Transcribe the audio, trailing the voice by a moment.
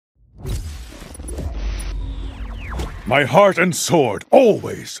My heart and sword,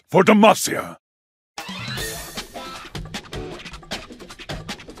 always for Demacia.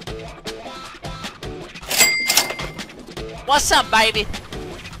 What's up, baby?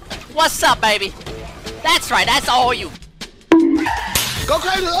 What's up, baby? That's right, that's all you. Go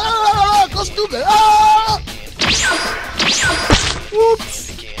crazy! Ah, go stupid! Ah!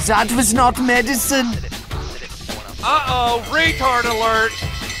 Whoops! That was not medicine. Uh-oh, retard alert!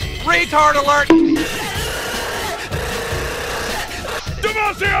 Retard alert!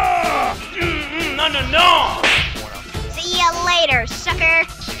 Demacia! No! See ya later, sucker!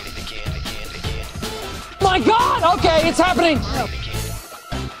 My God! Okay, it's happening!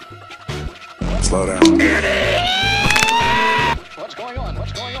 Slow down. What's going on?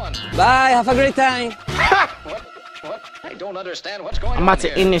 What's going on? Bye, have a great time. What? I don't understand what's going on. I'm about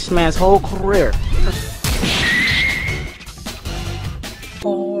to end this man's whole career.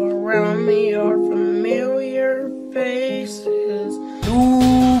 All around me are familiar faces.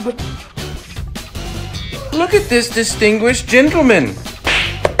 Noob. Look at this distinguished gentleman.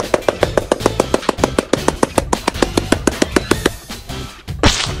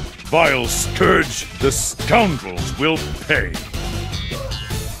 Vile scourge, the scoundrels will pay.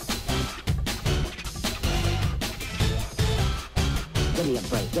 Give me a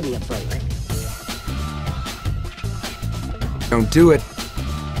break, give me a break. Don't do it.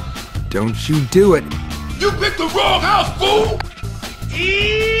 Don't you do it. You picked the wrong house, fool!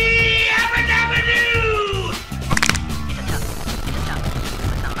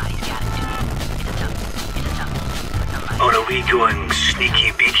 What are we doing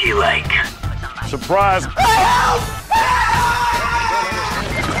sneaky beaky like? Surprise!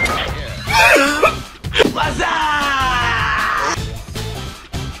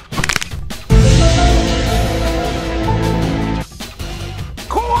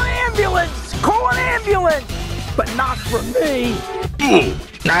 Call an ambulance! Call an ambulance! But not for me!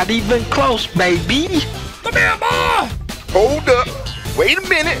 Not even close, baby. Come here, boy! Hold up. Wait a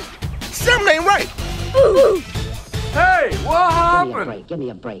minute. Something ain't right. Hey, what happened? Give me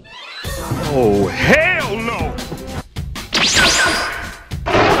a break. Oh, hell no!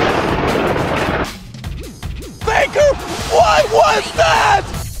 Baker, what was that?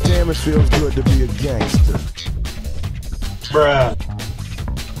 Damn, it feels good to be a gangster. Bruh.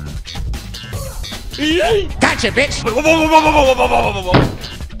 Gotcha, bitch! Where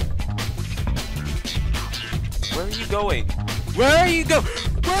are you going? Where are you going?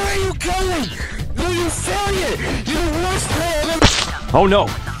 Where are you going? No, you failure! You're the worst player ever! Oh no!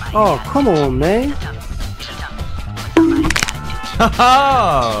 Oh, come on, man.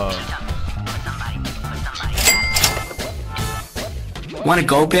 Wanna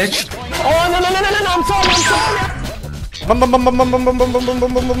go, bitch? Oh, no, I'm sorry!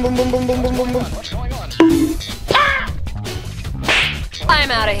 I'm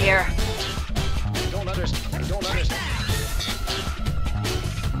out of here. I don't understand.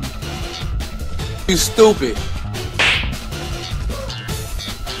 You stupid.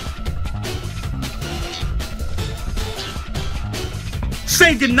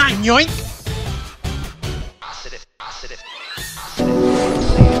 Say goodnight, yoink!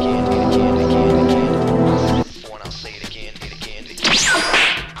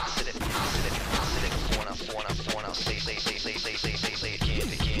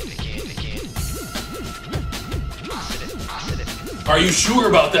 Are you sure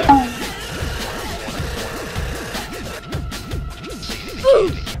about that?